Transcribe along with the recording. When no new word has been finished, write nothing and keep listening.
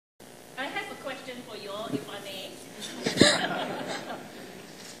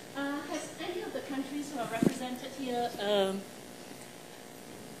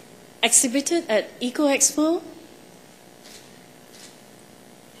exhibited at Eco Expo.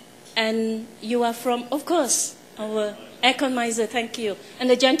 And you are from, of course, our aircon miser, thank you. And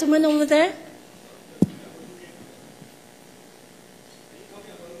the gentleman over there?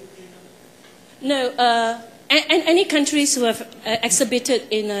 No, any countries who have exhibited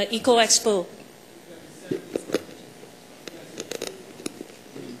in Eco Expo?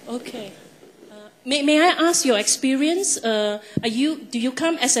 Okay. May I ask your experience? Do you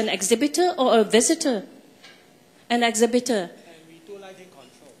come as an exhibitor or a visitor? An exhibitor. And we do lighting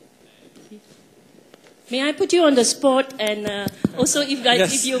control. May I put you on the spot and also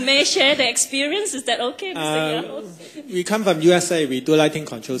if you may share the experience, is that okay, Mr. Yao? We come from USA, we do lighting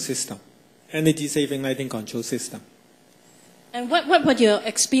control system, energy saving lighting control system. And what was your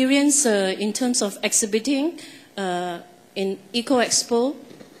experience in terms of exhibiting in Eco Expo?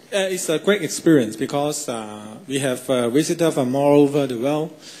 It's a great experience because we have visitors from all over the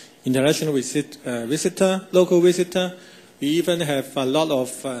world, international visitor, local visitor. We even have a lot of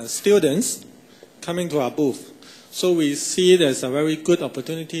students coming to our booth. So we see it as a very good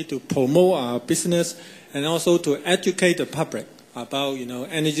opportunity to promote our business and also to educate the public about,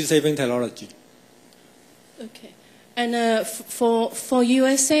 energy saving technology. Okay. And for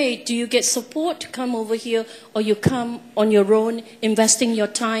USA, do you get support to come over here, or you come on your own, investing your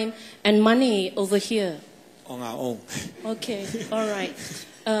time and money over here? On our own. Okay, all right.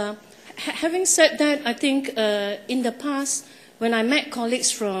 Having said that, I think in the past, when I met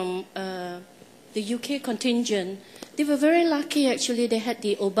colleagues from the UK contingent, they were very lucky actually. They had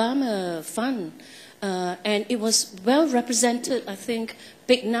the Obama fund, and it was well represented, I think,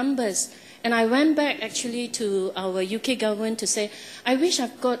 big numbers. And I went back actually to our UK government to say, I wish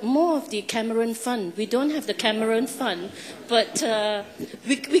I've got more of the Cameron Fund. We don't have the Cameron Fund, but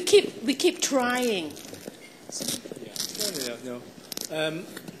we keep trying.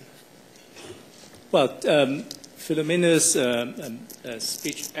 Philomena's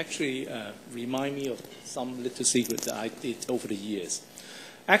speech actually remind me of some little secret that I did over the years.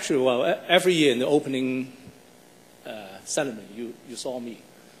 Actually, every year in the opening ceremony, you saw me.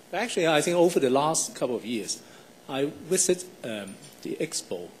 Actually, I think over the last couple of years, I visit the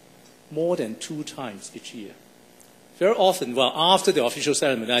expo more than 2 times each year. Very often, after the official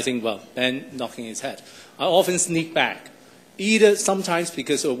ceremony, I think, Ben knocking his head. I often sneak back, either sometimes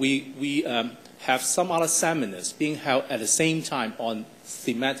because we have some other seminars being held at the same time on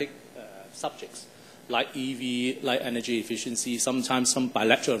thematic subjects, like EV, like energy efficiency, sometimes some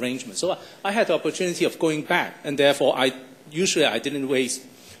bilateral arrangements. So I had the opportunity of going back, and therefore usually I didn't waste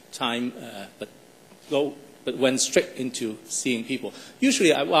time, but went straight into seeing people.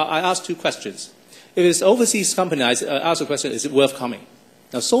 Usually, I ask 2 questions. If it's overseas company, I ask the question: is it worth coming?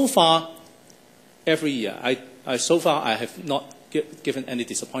 Now, so far, every year, I have not given any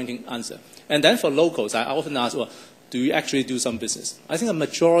disappointing answer. And then for locals, I often ask, do you actually do some business? I think a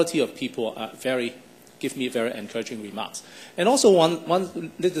majority of people give me very encouraging remarks. And also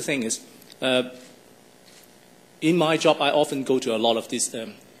one little thing is, in my job, I often go to a lot of these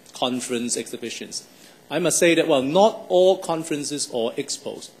conference exhibitions. I must say that, not all conferences or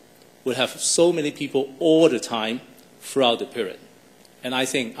expos will have so many people all the time throughout the period. And I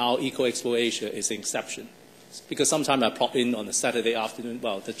think our Eco Expo Asia is an exception. Because sometimes I pop in on a Saturday afternoon.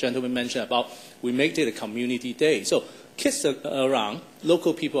 The gentleman mentioned about we make it a community day. So kids are around,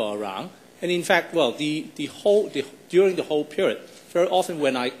 local people are around. And in fact, during the whole period, very often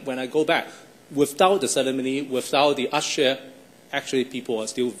when I go back, without the ceremony, without the usher, actually people are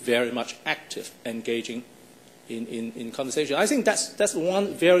still very much active, engaging in conversation. I think that's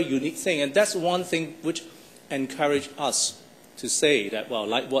one very unique thing, and that's one thing which encouraged us to say that,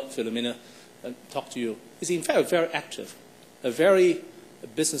 like what Philomena talked to you, is in fact very active, a very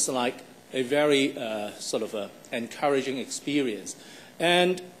businesslike, a very sort of encouraging experience.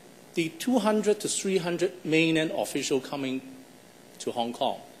 And the 200 to 300 mainland officials coming to Hong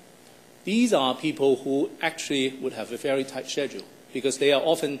Kong, these are people who actually would have a very tight schedule because they are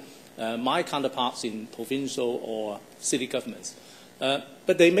often my counterparts in provincial or city governments.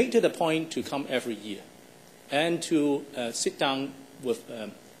 But they make it a point to come every year and to sit down with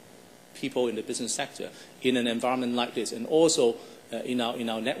people in the business sector in an environment like this, and also in our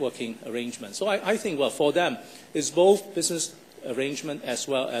networking arrangement. So I think, for them, it's both business arrangement as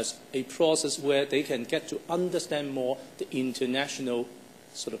well as a process where they can get to understand more the international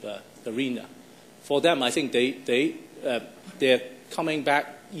sort of arena. For them, I think they're coming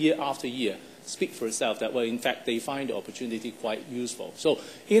back year after year, speak for itself that, in fact, they find the opportunity quite useful. So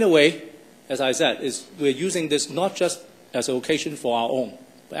in a way, as I said, we're using this not just as an occasion for our own,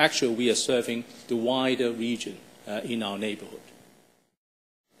 but actually we are serving the wider region in our neighborhood.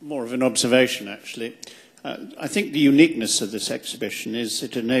 More of an observation, actually. I think the uniqueness of this exhibition is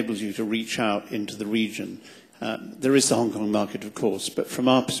it enables you to reach out into the region. There is the Hong Kong market, of course, but from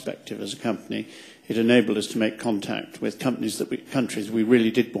our perspective as a company, it enabled us to make contact with countries we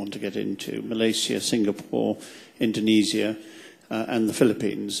really did want to get into: Malaysia, Singapore, Indonesia, and the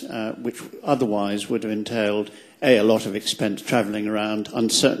Philippines, which otherwise would have entailed a lot of expense travelling around,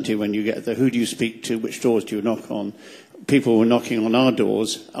 uncertainty when you get there. Who do you speak to? Which doors do you knock on? People were knocking on our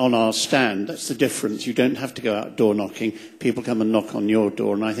doors, on our stand. That's the difference. You don't have to go out door knocking. People come and knock on your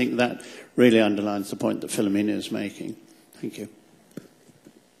door, and I think that really underlines the point that Philomena is making. Thank you.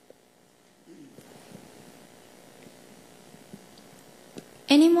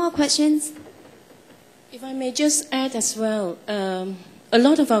 Any more questions? If I may just add as well, a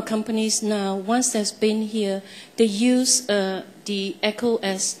lot of our companies now, once they've been here, they use the Eco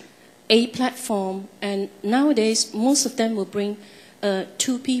as a platform, and nowadays most of them will bring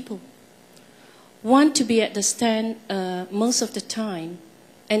 2 people. One to be at the stand most of the time,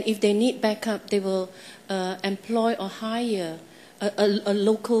 and if they need backup, they will employ or hire a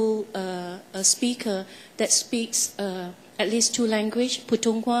local speaker that speaks at least 2 languages,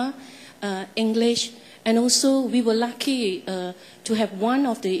 Putonghua, English, and also we were lucky to have one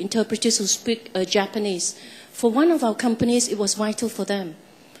of the interpreters who speak Japanese. For one of our companies, it was vital for them.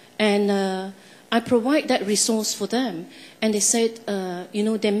 And I provide that resource for them. And they said,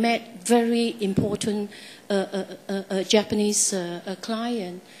 they met very important Japanese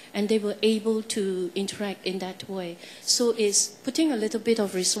client, and they were able to interact in that way. So it's putting a little bit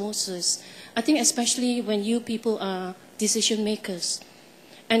of resources. I think especially when you people are decision makers.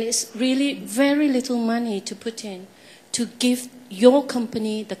 And it's really very little money to put in to give your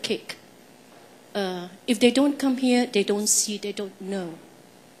company the kick. If they don't come here, they don't see, they don't know.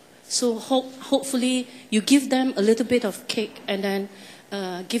 So hopefully you give them a little bit of kick and then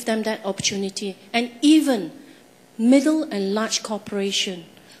give them that opportunity. And even middle and large corporation,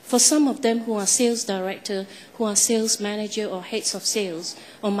 for some of them who are sales director, who are sales manager or heads of sales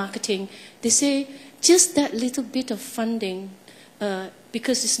or marketing, they say just that little bit of funding,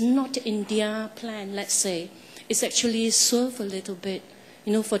 because it's not in their plan, let's say, it's actually serve a little bit,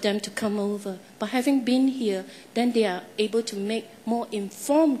 for them to come over. But having been here, then they are able to make more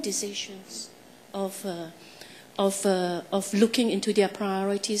informed decisions of looking into their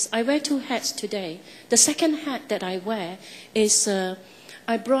priorities. I wear 2 hats today. The second hat that I wear is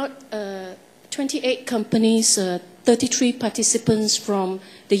I brought 28 companies, 33 participants from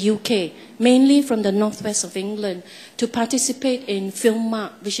the UK, mainly from the northwest of England, to participate in Film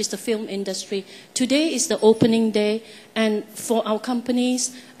Mark, which is the film industry. Today is the opening day, and for our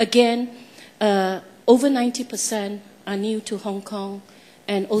companies, again, over 90% are new to Hong Kong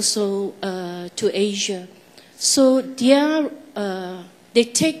and also to Asia. So they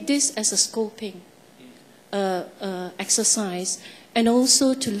take this as a scoping exercise, and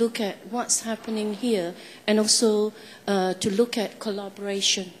also to look at what's happening here, and also to look at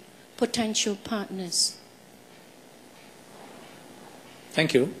collaboration, potential partners.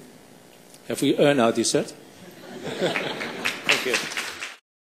 Thank you. Have we earned our dessert? Thank you.